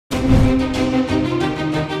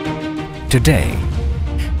today.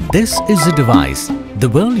 This is a device the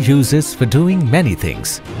world uses for doing many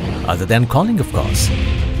things, other than calling, of course.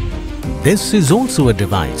 This is also a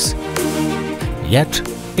device, yet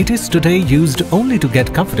it is today used only to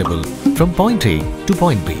get comfortable from point A to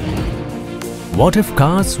point B. What if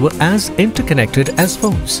cars were as interconnected as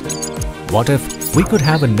phones? What if we could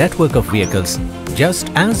have a network of vehicles just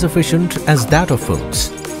as efficient as that of phones?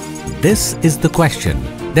 This is the question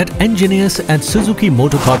that engineers at Suzuki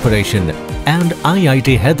Motor Corporation and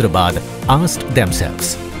IIT Hyderabad asked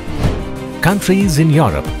themselves. Countries in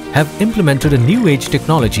Europe have implemented a new age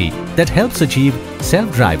technology that helps achieve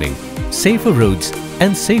self-driving, safer roads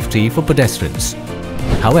and safety for pedestrians.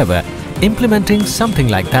 However, implementing something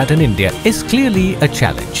like that in India is clearly a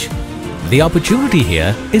challenge. The opportunity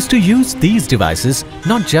here is to use these devices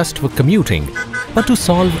not just for commuting, but to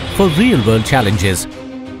solve for real-world challenges.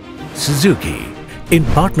 Suzuki, in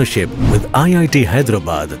partnership with IIT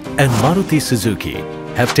Hyderabad and Maruti Suzuki,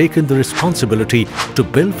 have taken the responsibility to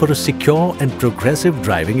build for a secure and progressive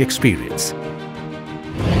driving experience.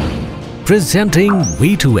 Presenting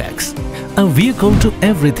V2X, a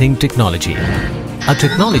vehicle-to-everything technology. A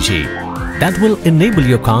technology that will enable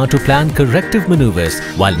your car to plan corrective maneuvers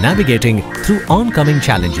while navigating through oncoming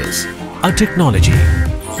challenges. A technology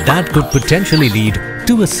that could potentially lead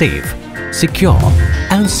to a safe, secure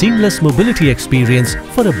and seamless mobility experience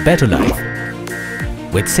for a better life.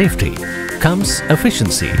 With safety comes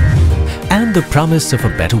efficiency and the promise of a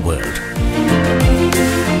better world.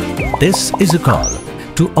 This is a call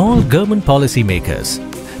to all government policy makers,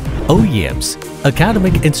 OEMs,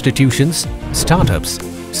 academic institutions, startups,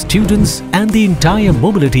 students and the entire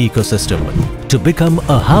mobility ecosystem to become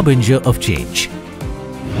a harbinger of change.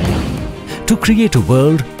 To create a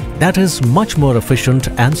world that is much more efficient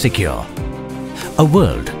and secure. A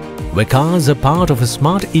world where cars are part of a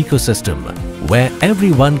smart ecosystem where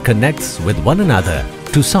everyone connects with one another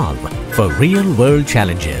to solve for real-world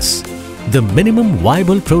challenges. The minimum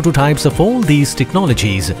viable prototypes of all these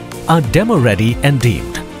technologies are demo-ready and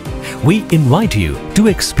deemed. We invite you to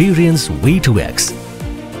experience V2X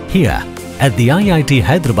here at the IIT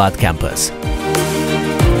Hyderabad campus.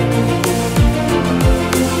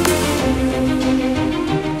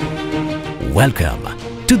 Welcome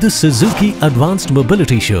to the Suzuki Advanced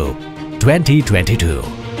Mobility Show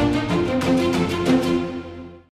 2022.